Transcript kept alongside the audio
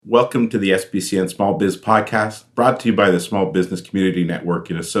Welcome to the SBCN Small Biz Podcast, brought to you by the Small Business Community Network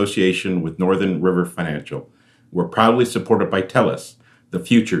in association with Northern River Financial. We're proudly supported by TELUS. The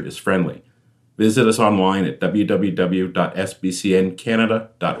future is friendly. Visit us online at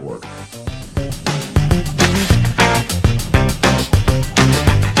www.sbcncanada.org.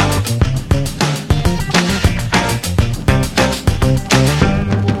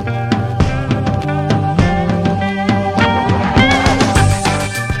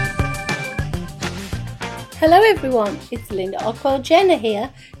 Hello everyone, it's Linda Ockwell-Jenner here,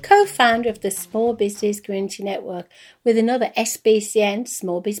 co-founder of the Small Business Community Network with another SBCN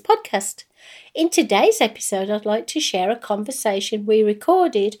Small Biz podcast. In today's episode, I'd like to share a conversation we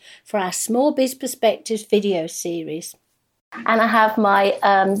recorded for our Small Biz Perspectives video series. And I have my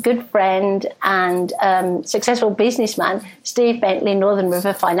good friend and successful businessman, Steve Bentley, Northern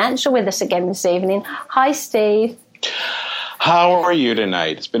River Financial, with us again this evening. Hi, Steve. How are you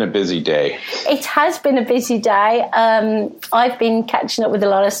tonight? It's been a busy day. It has been a busy day. I've been catching up with a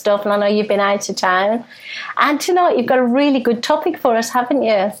lot of stuff, and I know you've been out of town. And tonight you've got a really good topic for us, haven't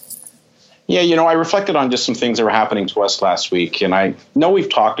you? Yeah, I reflected on just some things that were happening to us last week, and I know we've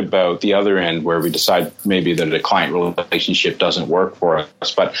talked about the other end where we decide maybe that a client relationship doesn't work for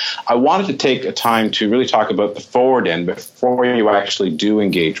us, but I wanted to take a time to really talk about the forward end before you actually do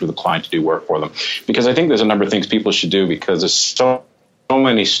engage with a client to do work for them, because I think there's a number of things people should do, because there's so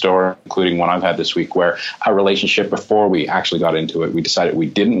many stories, including one I've had this week, where a relationship before we actually got into it, we decided we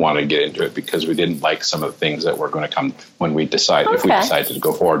didn't want to get into it because we didn't like some of the things that were going to come when we decide if we decided to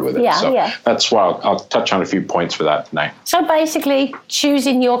go forward with it. That's why I'll touch on a few points for that tonight. So basically,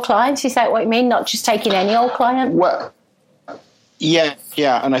 choosing your clients, is that what you mean? Not just taking any old client? Well, yeah,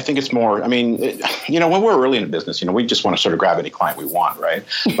 and I think it's more, when we're early in a business, we just want to sort of grab any client we want, right?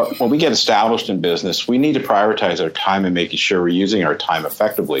 But when we get established in business, we need to prioritize our time and making sure we're using our time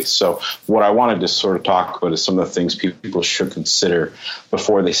effectively. So what I wanted to sort of talk about is some of the things people should consider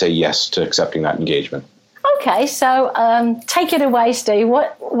before they say yes to accepting that engagement. Okay, so take it away, Steve.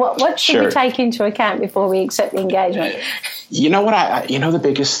 What should we take into account before we accept the engagement? You know what? The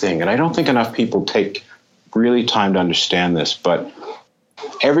biggest thing, and I don't think enough people take really time to understand this, but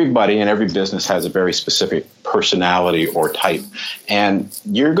everybody in every business has a very specific personality or type. And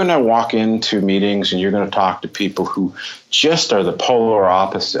you're going to walk into meetings and you're going to talk to people who just are the polar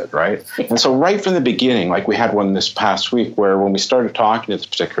opposite, right? And so right from the beginning, like we had one this past week where when we started talking to this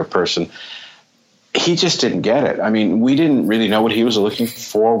particular person, he just didn't get it. We didn't really know what he was looking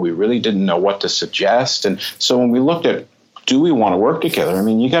for. We really didn't know what to suggest. And so when we looked at, do we want to work together?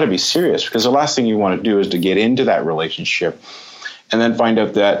 You got to be serious, because the last thing you want to do is to get into that relationship and then find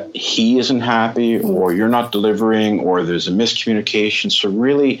out that he isn't happy or you're not delivering or there's a miscommunication. So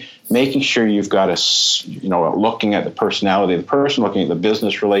really making sure you've got looking at the personality of the person, looking at the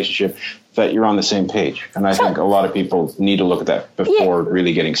business relationship, that you're on the same page. And I think a lot of people need to look at that before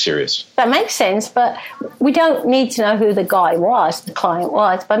really getting serious. That makes sense, but we don't need to know who the client was.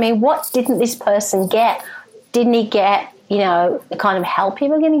 But what didn't this person get? Didn't he get the kind of help you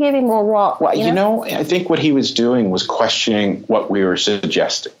were going to give him, or what? Well, I think what he was doing was questioning what we were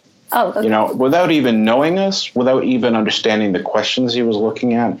suggesting. Oh, okay. Without even knowing us, without even understanding the questions he was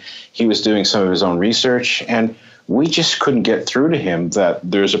looking at, he was doing some of his own research, and we just couldn't get through to him that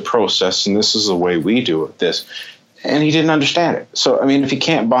there's a process, and this is the way we do this. And he didn't understand it. So, if you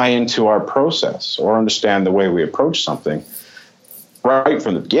can't buy into our process or understand the way we approach something right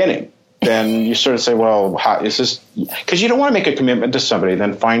from the beginning, then you sort of say, well, how is this? Because you don't want to make a commitment to somebody,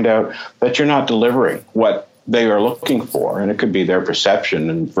 then find out that you're not delivering what they are looking for. And it could be their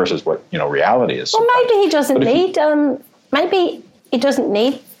perception versus what, reality is. Well, maybe he doesn't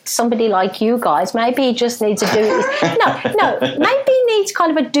need somebody like you guys. Maybe he just needs a maybe he needs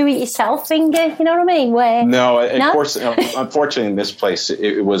kind of a do-it-yourself thing, you know what I mean? Of course, unfortunately in this place,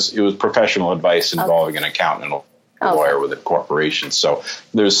 it was professional advice involving an accountant and a lawyer with a corporation. So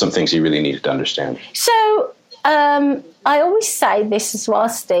there's some things you really needed to understand. So I always say this as well,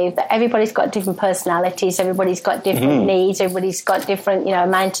 Steve, that everybody's got different personalities, everybody's got different needs, everybody's got different,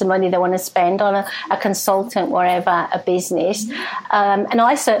 amounts of money they want to spend on a consultant, whatever, a business. And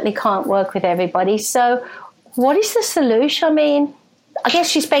I certainly can't work with everybody. So what is the solution? I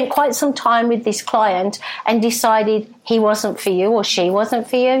guess you spent quite some time with this client and decided he wasn't for you or she wasn't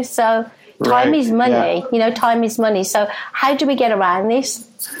for you. So time is money. Time is money. So how do we get around this?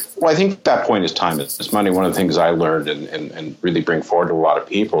 Well, I think that point is time is money. One of the things I learned and really bring forward to a lot of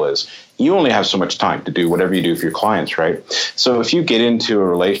people is you only have so much time to do whatever you do for your clients, right? So if you get into a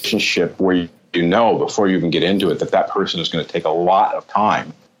relationship where you know before you even get into it that person is going to take a lot of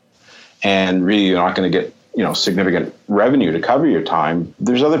time and really you're not going to get significant revenue to cover your time,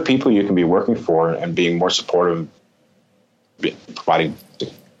 there's other people you can be working for and being more supportive, providing.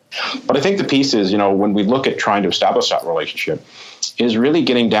 But I think the piece is, when we look at trying to establish that relationship, is really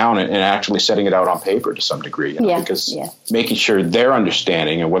getting down and actually setting it out on paper to some degree, because making sure their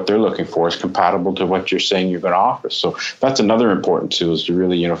understanding and what they're looking for is compatible to what you're saying you're going to offer. So that's another important tool, is to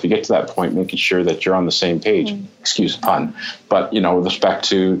really, if you get to that point, making sure that you're on the same page, excuse the pun, but, with respect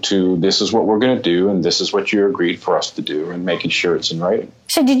to this is what we're going to do and this is what you agreed for us to do, and making sure it's in writing.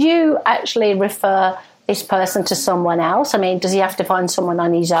 So did you actually refer this person to someone else? I mean, does he have to find someone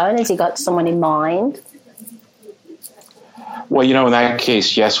on his own? Has he got someone in mind? Well, in that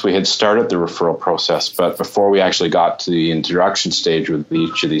case, yes, we had started the referral process, but before we actually got to the introduction stage with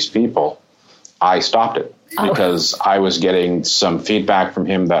each of these people, I stopped it because I was getting some feedback from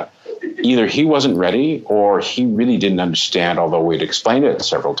him that either he wasn't ready or he really didn't understand, although we'd explained it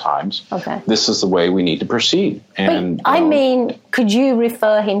several times. Okay. This is the way we need to proceed. And but, could you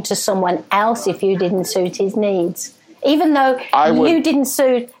refer him to someone else if you didn't suit his needs? Even though he didn't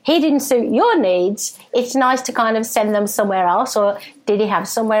suit your needs, it's nice to kind of send them somewhere else. Or did he have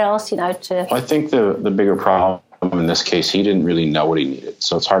somewhere else, to... I think the bigger problem in this case, he didn't really know what he needed.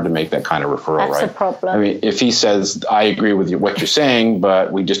 So it's hard to make that kind of referral, right? That's the problem. I mean, if he says, I agree with what you're saying,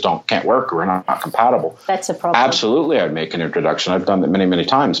 but we just can't work, or we're not compatible. That's a problem. Absolutely, I'd make an introduction. I've done that many, many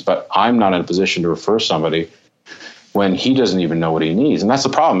times, but I'm not in a position to refer somebody when he doesn't even know what he needs. And that's the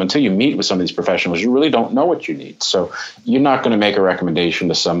problem. Until you meet with some of these professionals, you really don't know what you need. So you're not going to make a recommendation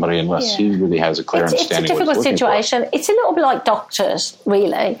to somebody unless he really has a clear understanding. It's a difficult situation. It's a little bit like doctors,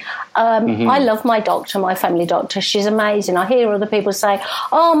 really. I love my doctor, my family doctor. She's amazing. I hear other people say,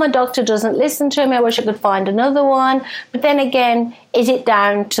 oh, my doctor doesn't listen to me. I wish I could find another one. But then again, is it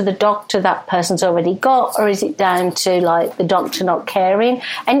down to the doctor that person's already got, or is it down to, the doctor not caring?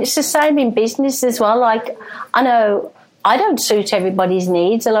 And it's the same in business as well. I know I don't suit everybody's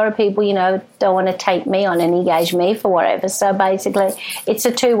needs. A lot of people, don't want to take me on and engage me for whatever. So basically, it's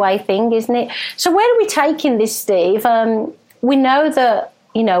a two-way thing, isn't it? So where are we taking this, Steve? We know that,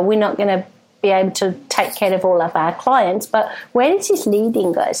 we're not going to be able to take care of all of our clients, but where is this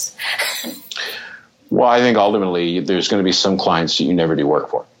leading us? Well, I think ultimately there's going to be some clients that you never do work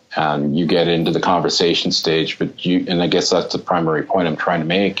for. And you get into the conversation stage, and I guess that's the primary point I'm trying to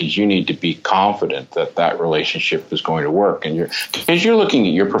make, is you need to be confident that relationship is going to work. And because you're looking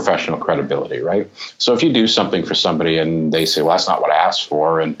at your professional credibility, right? So if you do something for somebody and they say, well, that's not what I asked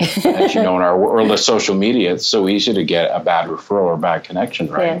for. And as in our world of social media, it's so easy to get a bad referral or a bad connection,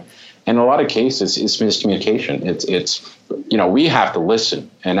 right? Yeah. And in a lot of cases, it's miscommunication. It's we have to listen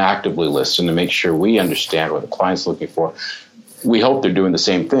and actively listen to make sure we understand what the client's looking for. We hope they're doing the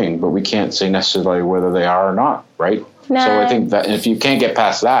same thing, but we can't say necessarily whether they are or not, right? No. So I think that if you can't get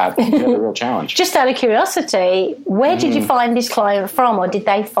past that, you have a real challenge. Just out of curiosity, where did you find this client from, or did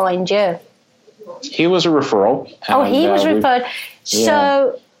they find you? He was a referral. Oh, he was referred.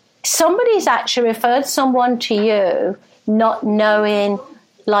 So somebody's actually referred someone to you, not knowing,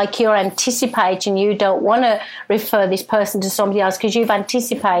 you're anticipating, you don't want to refer this person to somebody else because you've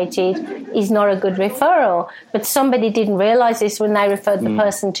anticipated is not a good referral. But somebody didn't realise this when they referred the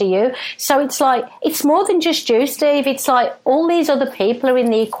person to you. So it's more than just you, Steve. It's all these other people are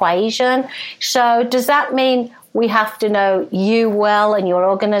in the equation. So does that mean we have to know you well and your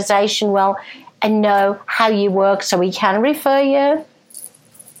organisation well and know how you work so we can refer you?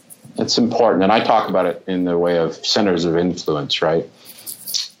 It's important. And I talk about it in the way of centers of influence, right?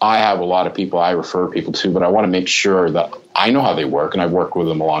 I have a lot of people I refer people to, but I want to make sure that I know how they work, and I've worked with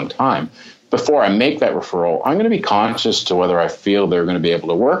them a long time. Before I make that referral, I'm going to be conscious to whether I feel they're going to be able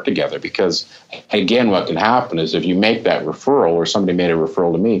to work together, because, again, what can happen is if you make that referral, or somebody made a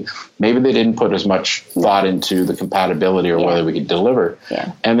referral to me, maybe they didn't put as much thought into the compatibility or whether we could deliver.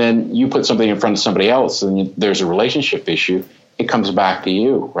 Yeah. And then you put something in front of somebody else, and there's a relationship issue. It comes back to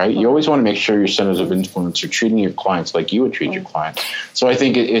you, right? You always want to make sure your centers of influence are treating your clients like you would treat your clients. So I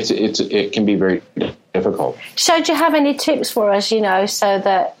think it can be very difficult. So do you have any tips for us, so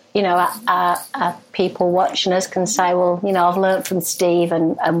that, people watching us can say, well, I've learned from Steve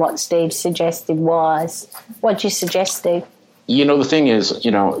and what Steve suggested was. What do you suggest, Steve? The thing is,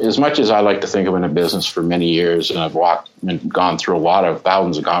 as much as I like to think of in a business for many years, and I've walked and gone through a lot of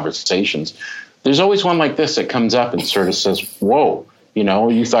thousands of conversations, there's always one like this that comes up and sort of says, whoa,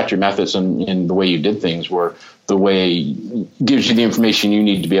 you thought your methods and the way you did things were the way gives you the information you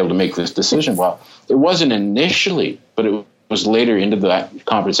need to be able to make this decision. Well, it wasn't initially, but it was later into that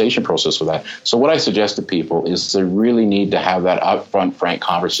conversation process with that. So what I suggest to people is they really need to have that upfront, frank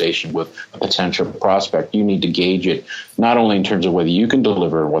conversation with a potential prospect. You need to gauge it, not only in terms of whether you can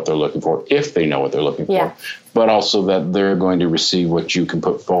deliver what they're looking for, if they know what they're looking for, but also that they're going to receive what you can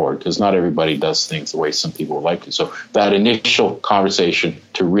put forward, because not everybody does things the way some people would like to. So that initial conversation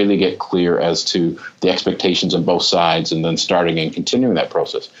to really get clear as to the expectations on both sides, and then starting and continuing that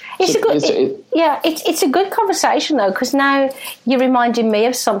process. It's a good conversation, though, because now you're reminding me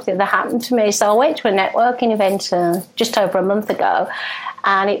of something that happened to me. So I went to a networking event just over a month ago,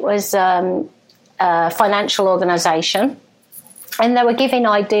 and it was a financial organisation, and they were giving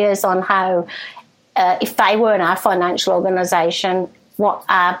ideas on how, if they were in our financial organisation, what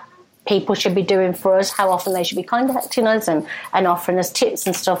our people should be doing for us, how often they should be contacting us and offering us tips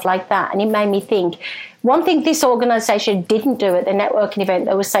and stuff like that. And it made me think, one thing this organisation didn't do at the networking event,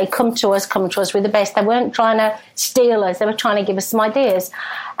 they would say, come to us, we're the best. They weren't trying to steal us, they were trying to give us some ideas.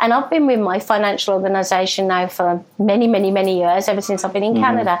 And I've been with my financial organisation now for many, many, many years, ever since I've been in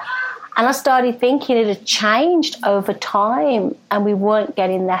Canada. And I started thinking it had changed over time, and we weren't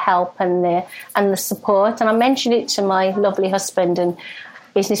getting the help and the support. And I mentioned it to my lovely husband and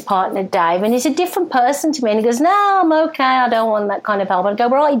business partner, Dave, and he's a different person to me. And he goes, no, I'm okay, I don't want that kind of help. I go,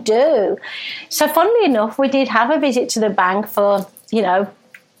 well, I do. So funnily enough, we did have a visit to the bank for,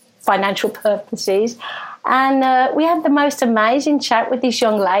 financial purposes. And we had the most amazing chat with this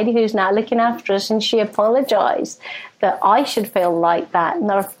young lady who's now looking after us, and she apologised that I should feel like that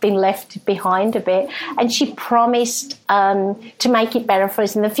and I've been left behind a bit. And she promised to make it better for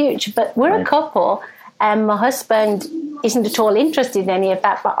us in the future. But we're a couple, and my husband isn't at all interested in any of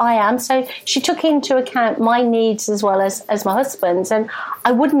that, but I am. So she took into account my needs as well as my husband's. And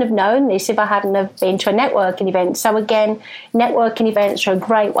I wouldn't have known this if I hadn't have been to a networking event. So again, networking events are a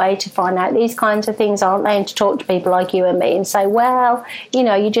great way to find out these kinds of things, aren't they? And to talk to people like you and me and say, well,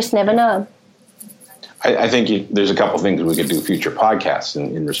 you just never know. I think there's a couple of things we could do future podcasts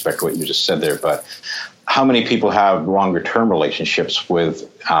in respect to what you just said there, but how many people have longer term relationships with,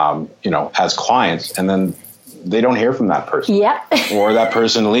 as clients, and then they don't hear from that person. Yeah. Or that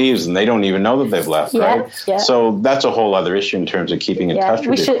person leaves and they don't even know that they've left, right? Yeah. So that's a whole other issue in terms of keeping in touch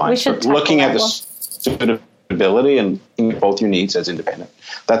with your clients. But looking at the suitability and both your needs as independent.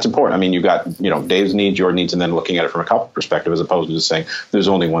 That's important. I mean, you've got, Dave's needs, your needs, and then looking at it from a couple perspective as opposed to just saying there's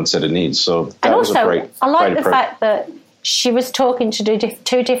only one set of needs. So that was a great I like the approach. fact that she was talking to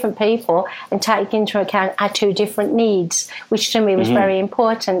two different people and taking into account our two different needs, which to me was very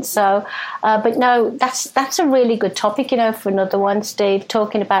important. So, but no, that's a really good topic, for another one, Steve,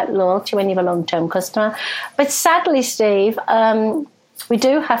 talking about loyalty when you have a long-term customer. But sadly, Steve, we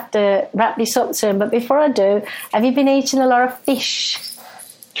do have to wrap this up soon. But before I do, have you been eating a lot of fish?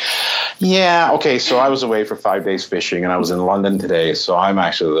 Yeah, okay, so I was away for 5 days fishing, and I was in London today, so I'm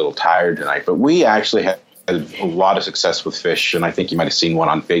actually a little tired tonight. But we actually had a lot of success with fish, and I think you might have seen one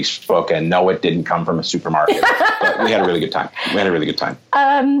on Facebook, and no, it didn't come from a supermarket. But we had a really good time.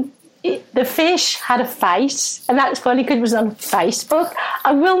 The fish had a face, and that's funny because it was on Facebook.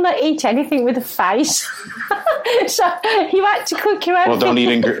 I will not eat anything with a face. So you had to cook your own. Well,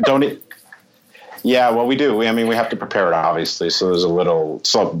 don't eat. Yeah, well, we do. We have to prepare it, obviously. So there's a little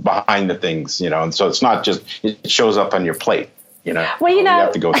behind the things, and so it's not just it shows up on your plate. Well, you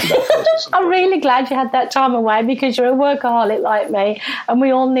have to go through that process. I'm really glad you had that time away because you're a workaholic like me, and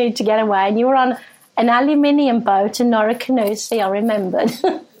we all need to get away. And you were on an aluminium boat and not a canoe. See, I remembered.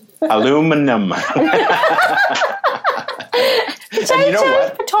 Aluminum. And you know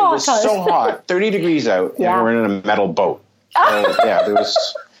what? It was so hot, 30 degrees out, and we're in a metal boat. So,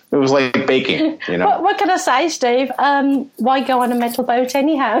 it was like baking, What can I say, Steve? Why go on a metal boat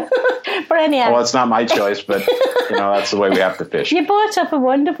anyhow? But anyhow. Well, it's not my choice, but, that's the way we have to fish. You brought up a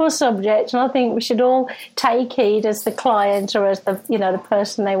wonderful subject, and I think we should all take heed as the client or as the, the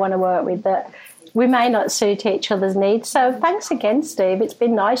person they want to work with, that we may not suit each other's needs. So thanks again, Steve. It's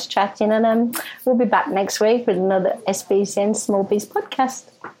been nice chatting, and we'll be back next week with another SBCN Small Biz podcast.